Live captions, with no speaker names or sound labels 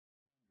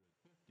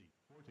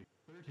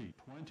30,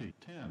 20,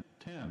 10,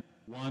 10,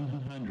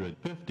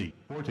 150,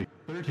 40,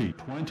 30,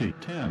 20,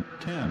 10,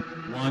 10,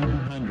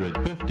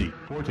 150,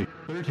 40,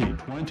 30,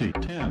 20,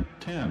 10,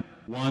 10,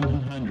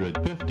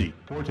 150,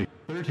 40,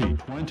 30,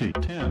 20,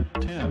 10,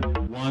 10,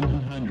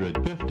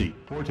 150,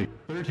 40,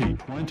 30,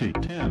 20,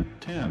 10,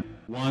 10,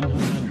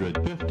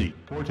 150,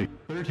 40,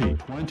 30,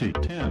 20,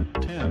 10,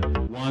 10,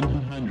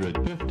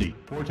 150,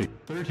 40,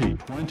 30,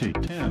 20,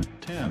 10,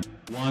 10,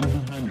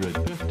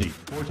 150,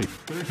 40,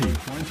 30,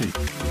 20,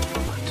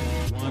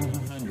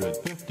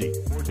 150,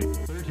 40,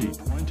 30,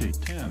 20,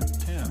 10,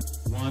 10,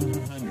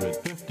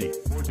 150,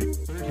 40,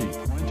 30,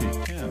 20,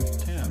 10,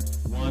 10,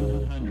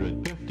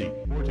 150,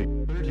 40,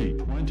 30,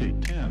 20,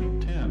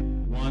 10,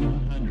 10,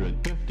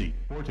 150,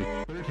 40,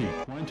 30,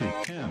 20,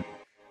 10.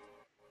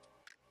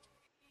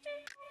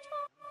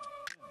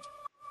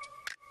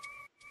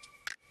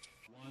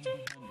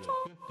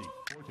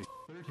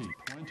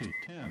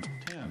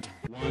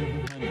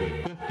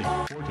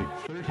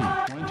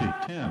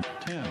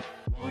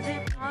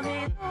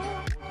 어젯밤에도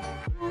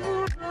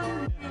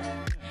울었네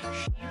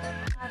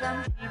휘파람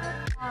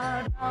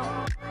휘파람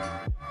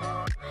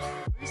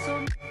벌써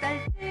몇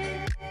달째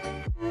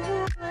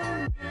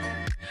울었네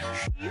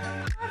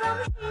휘파람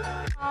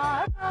휘파람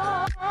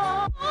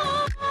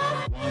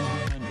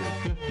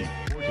 150,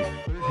 40,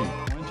 30,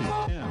 20,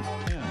 10,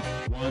 10,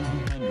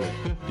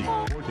 150,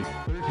 40,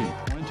 30,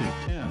 20,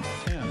 10,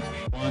 10,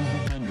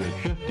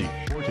 150,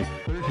 40,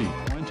 30,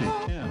 20,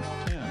 10,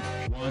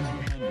 10,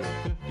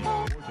 150,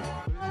 40,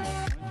 30,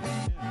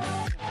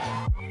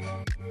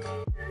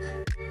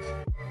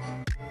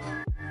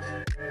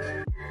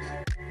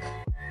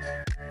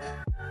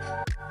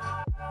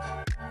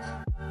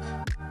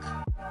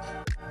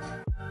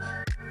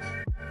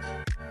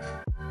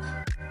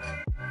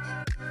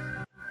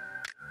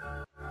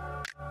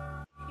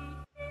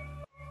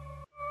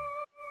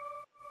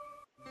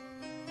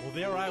 Well,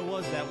 there I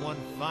was that one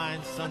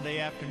fine Sunday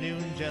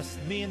afternoon,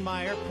 just me and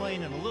my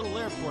airplane in a little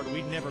airport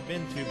we'd never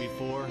been to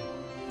before.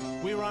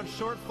 We were on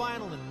short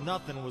final and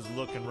nothing was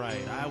looking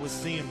right. I was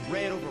seeing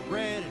red over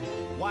red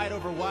and white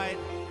over white.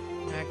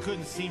 And I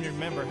couldn't seem to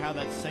remember how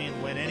that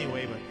saying went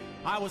anyway, but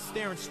I was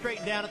staring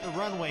straight down at the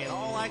runway, and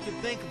all I could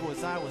think of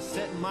was I was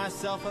setting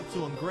myself up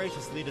to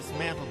ungraciously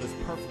dismantle this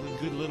perfectly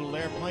good little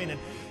airplane,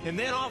 and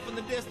then off in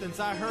the distance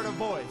I heard a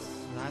voice,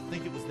 and I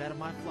think it was that of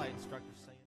my flight instructor saying,